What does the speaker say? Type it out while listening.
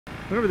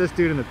Whoever this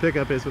dude in the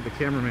pickup is with the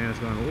cameraman is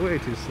going way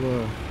too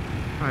slow.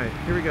 Alright,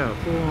 here we go,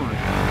 full on.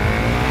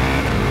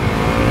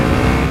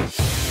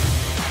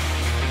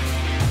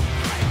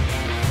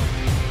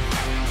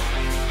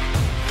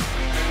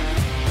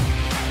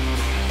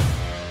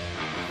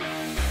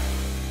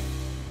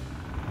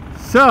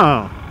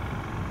 So,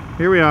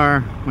 here we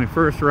are, my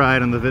first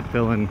ride on the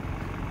Vitpilen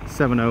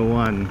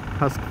 701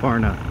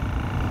 Husqvarna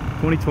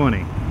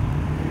 2020.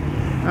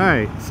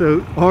 Alright, so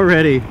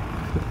already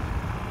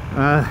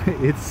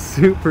it's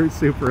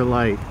super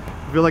light.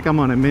 I feel like I'm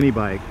on a mini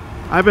bike.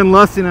 I've been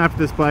lusting after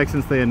this bike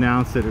since they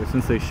announced it, or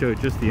since they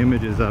showed just the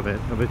images of it,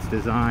 of its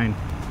design,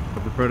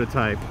 of the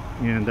prototype,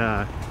 and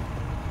I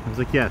was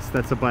like, yes,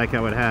 that's a bike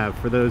I would have.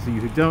 For those of you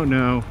who don't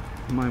know,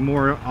 my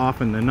more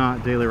often than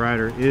not daily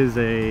rider is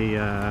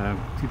a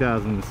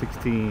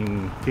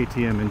 2016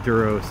 KTM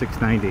Enduro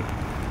 690,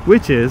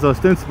 which is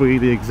ostensibly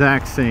the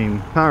exact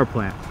same power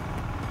plant,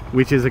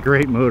 which is a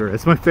great motor.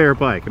 It's my favorite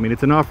bike. I mean,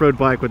 it's an off-road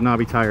bike with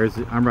knobby tires.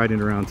 I'm riding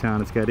around town.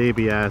 It's got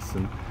ABS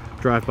and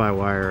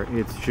drive-by-wire.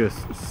 It's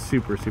just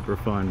super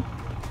fun.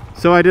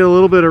 So I did a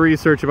little bit of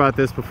research about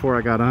this before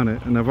I got on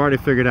it, and I've already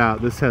figured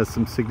out this has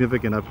some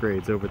significant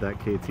upgrades over that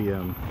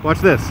KTM. Watch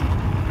this.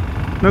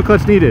 No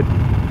clutch needed.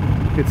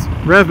 It's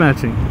rev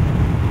matching,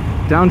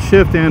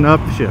 downshift and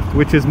upshift,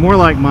 which is more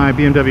like my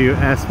BMW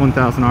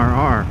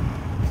S1000RR.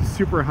 It's a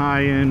super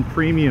high-end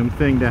premium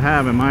thing to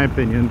have, in my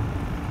opinion,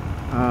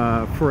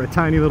 for a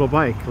tiny little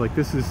bike. Like,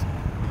 this is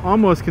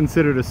almost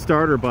considered a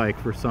starter bike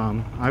for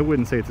some. I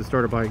wouldn't say it's a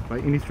starter bike by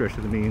any stretch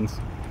of the means.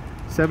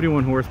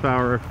 71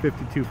 horsepower,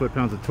 52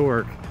 foot-pounds of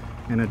torque,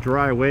 and a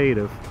dry weight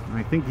of,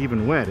 I think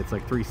even wet, it's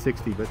like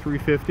 360, but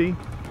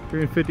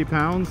 350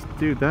 pounds?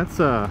 Dude, that's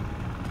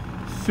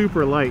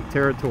super light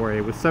territory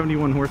with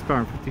 71 horsepower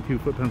and 52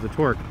 foot-pounds of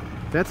torque.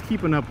 That's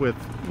keeping up with,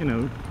 you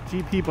know,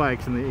 GP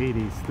bikes in the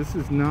 80s. This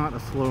is not a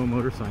slow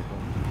motorcycle.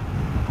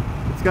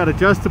 It's got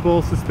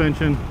adjustable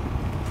suspension,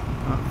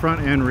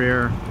 front and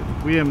rear.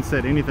 We haven't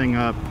set anything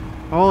up.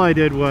 All I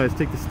did was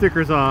take the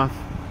stickers off,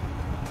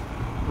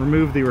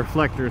 remove the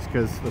reflectors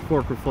because the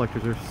fork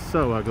reflectors are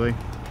so ugly,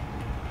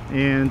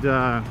 and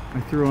I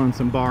threw on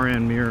some bar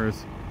end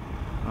mirrors.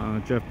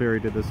 Jeff Berry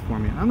did this for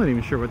me. I'm not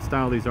even sure what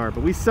style these are,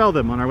 but we sell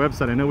them on our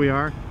website. I know we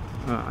are.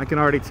 I can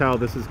already tell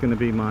this is going to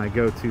be my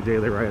go-to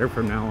daily rider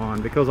from now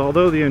on, because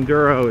although the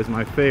Enduro is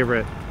my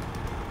favorite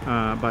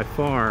by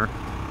far,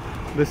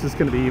 this is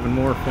going to be even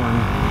more fun.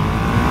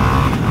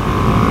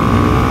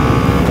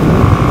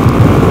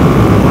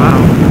 Wow.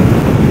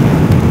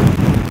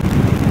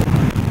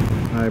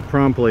 I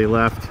promptly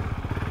left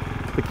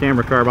the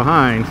camera car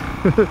behind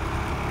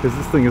because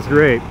this thing is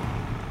great.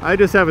 I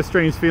just have a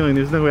strange feeling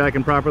there's no way I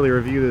can properly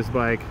review this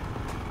bike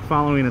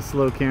following a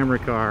slow camera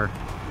car.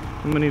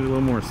 I'm gonna need a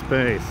little more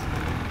space.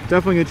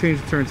 Definitely gonna change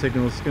the turn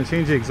signals, gonna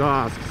change the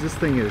exhaust, because this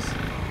thing is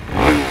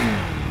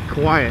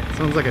quiet. It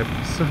sounds like a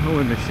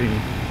sewing machine.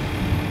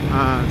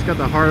 It's got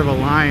the heart of a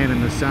lion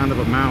and the sound of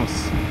a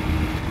mouse.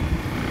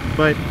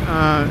 But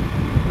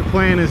the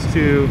plan is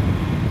to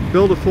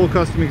build a full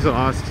custom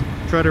exhaust,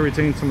 try to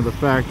retain some of the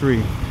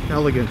factory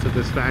elegance of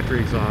this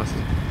factory exhaust.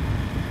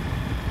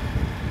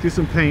 Do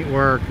some paint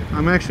work.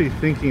 I'm actually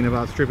thinking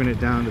about stripping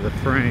it down to the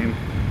frame,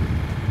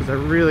 because I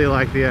really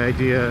like the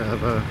idea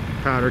of a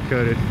powder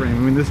coated frame. I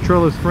mean, this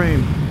trellis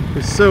frame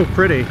is so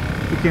pretty.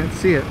 You can't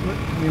see it.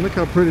 I mean, look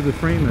how pretty the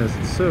frame is.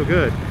 It's so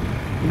good.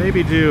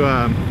 Maybe do,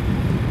 I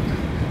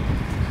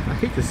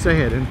hate to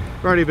say it, and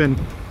it's already been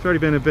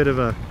a bit of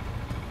a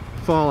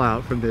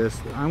fallout from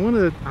this. I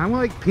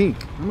like pink.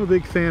 I'm a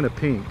big fan of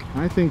pink.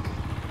 I think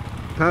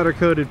powder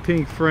coated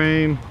pink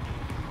frame,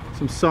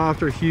 some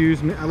softer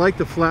hues. I like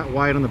the flat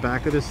white on the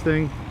back of this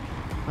thing,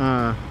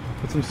 but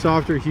some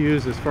softer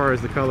hues as far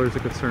as the colors are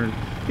concerned.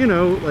 You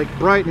know, like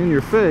bright in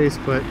your face,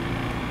 but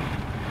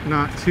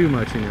not too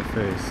much in your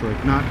face.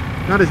 Like not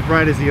as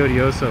bright as the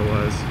Odioso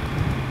was.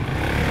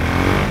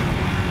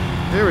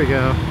 There we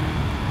go.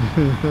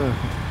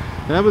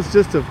 That was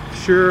just a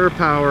pure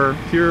power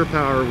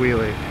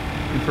wheelie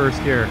in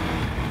first gear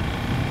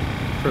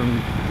from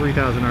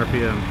 3,000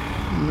 RPM.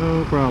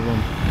 No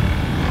problem.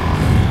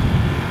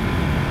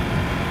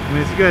 I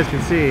mean, as you guys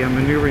can see, I'm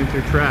maneuvering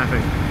through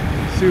traffic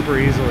super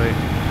easily.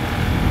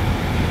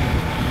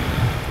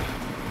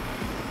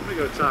 I'm gonna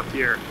go top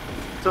gear.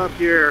 Top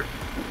gear,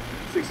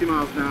 60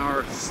 miles an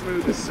hour,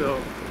 smooth as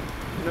silk,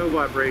 no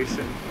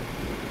vibration.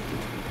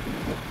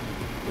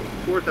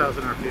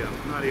 4,000 RPM,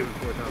 not even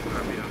 4,000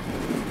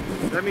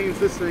 RPM. That means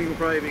this thing will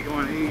probably be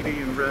going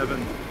 80 and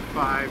revving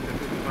 5 to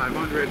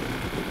 5,500,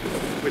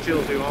 which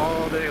it'll do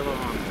all day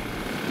long.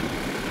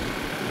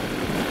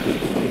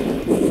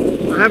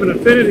 I have an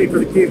affinity for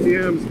the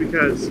KTMs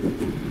because,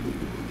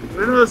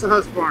 I know it's a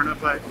Husqvarna,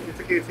 but it's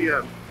a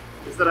KTM,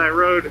 is that I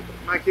rode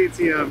my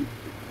KTM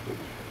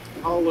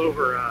all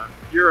over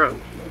Europe,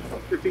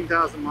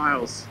 15,000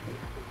 miles.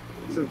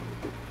 So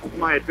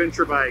my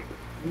adventure bike,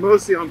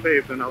 mostly on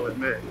pavement, I'll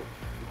admit.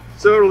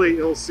 Totally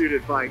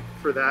ill-suited bike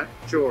for that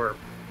chore.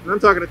 And I'm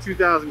talking a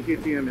 2000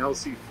 KTM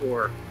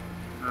LC4,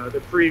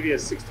 the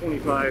previous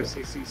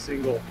 625cc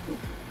single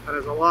that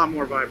has a lot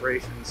more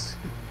vibrations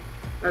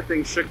That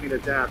thing shook me to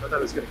death. I thought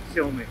it was going to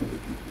kill me.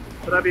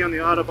 But I'd be on the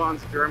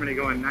Autobahns of Germany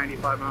going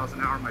 95 miles an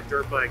hour on my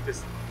dirt bike,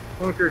 just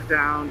bunkered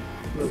down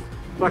with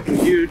fucking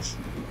huge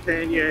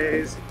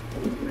panniers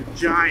and a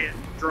giant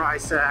dry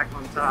sack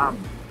on top.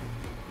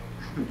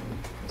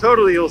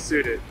 Totally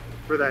ill-suited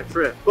for that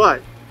trip,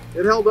 but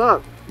it held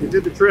up. It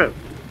did the trip.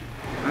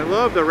 I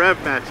love the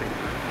rev matching.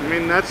 I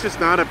mean, that's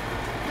not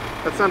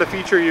a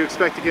feature you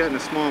expect to get in a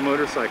small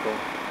motorcycle.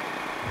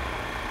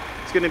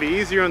 It's going to be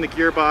easier on the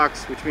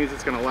gearbox, which means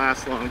it's going to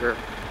last longer.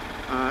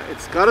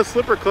 It's got a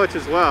slipper clutch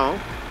as well,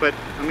 but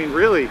I mean,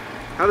 really,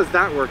 how does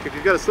that work? If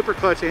you've got a slipper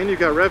clutch and you've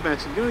got rev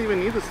matching, you don't even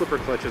need the slipper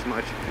clutch as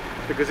much,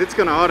 because it's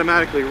going to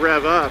automatically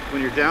rev up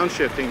when you're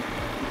downshifting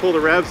and pull the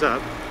revs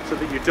up so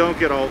that you don't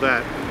get all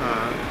that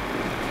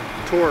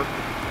torque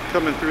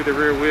coming through the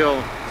rear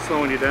wheel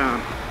slowing you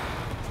down.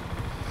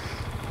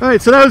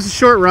 Alright, so that was a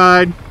short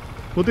ride.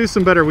 We'll do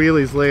some better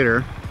wheelies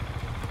later.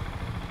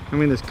 I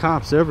mean, there's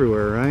cops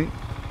everywhere, right?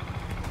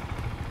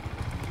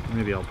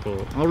 Maybe I'll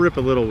rip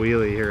a little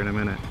wheelie here in a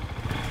minute.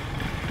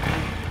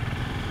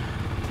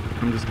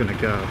 I'm just gonna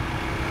go.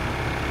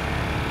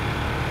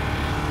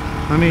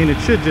 I mean, it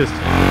should just...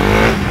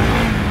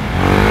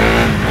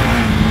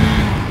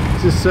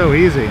 It's just so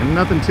easy and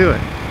nothing to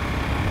it.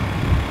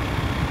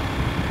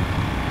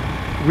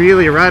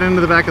 Wheelie right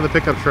into the back of the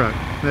pickup truck.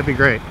 That'd be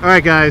great.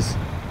 Alright guys,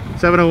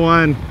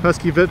 701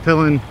 Husky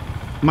Vitpilen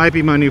might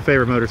be my new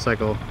favorite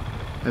motorcycle.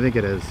 I think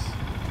it is.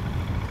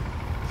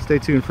 Stay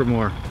tuned for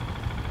more.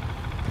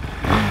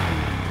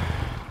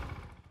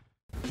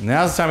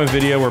 Now's the time of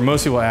video where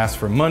most people ask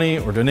for money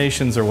or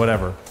donations or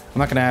whatever. I'm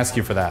not gonna ask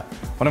you for that.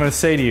 What I'm gonna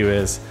say to you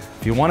is,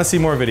 if you wanna see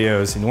more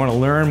videos and you wanna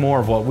learn more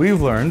of what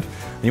we've learned,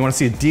 and you wanna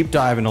see a deep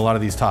dive into a lot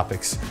of these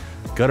topics,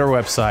 go to our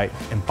website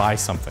and buy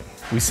something.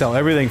 We sell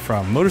everything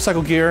from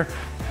motorcycle gear,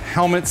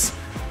 helmets,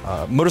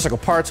 motorcycle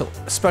parts,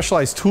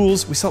 specialized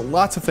tools. We sell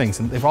lots of things,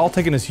 and they've all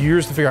taken us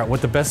years to figure out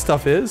what the best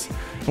stuff is,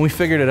 and we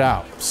figured it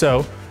out.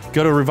 So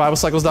go to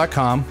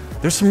revivalcycles.com.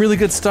 There's some really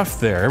good stuff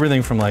there.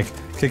 Everything from like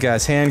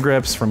kick-ass hand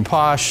grips from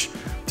Posh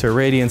to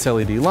Radiance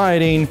LED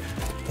lighting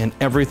and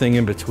everything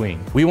in between.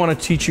 We want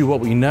to teach you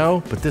what we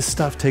know, but this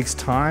stuff takes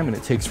time and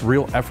it takes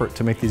real effort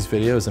to make these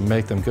videos and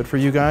make them good for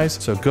you guys.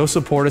 So go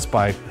support us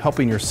by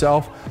helping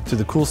yourself to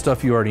the cool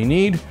stuff you already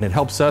need. And it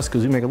helps us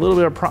because we make a little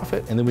bit of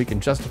profit and then we can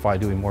justify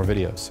doing more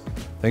videos.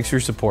 Thanks for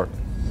your support.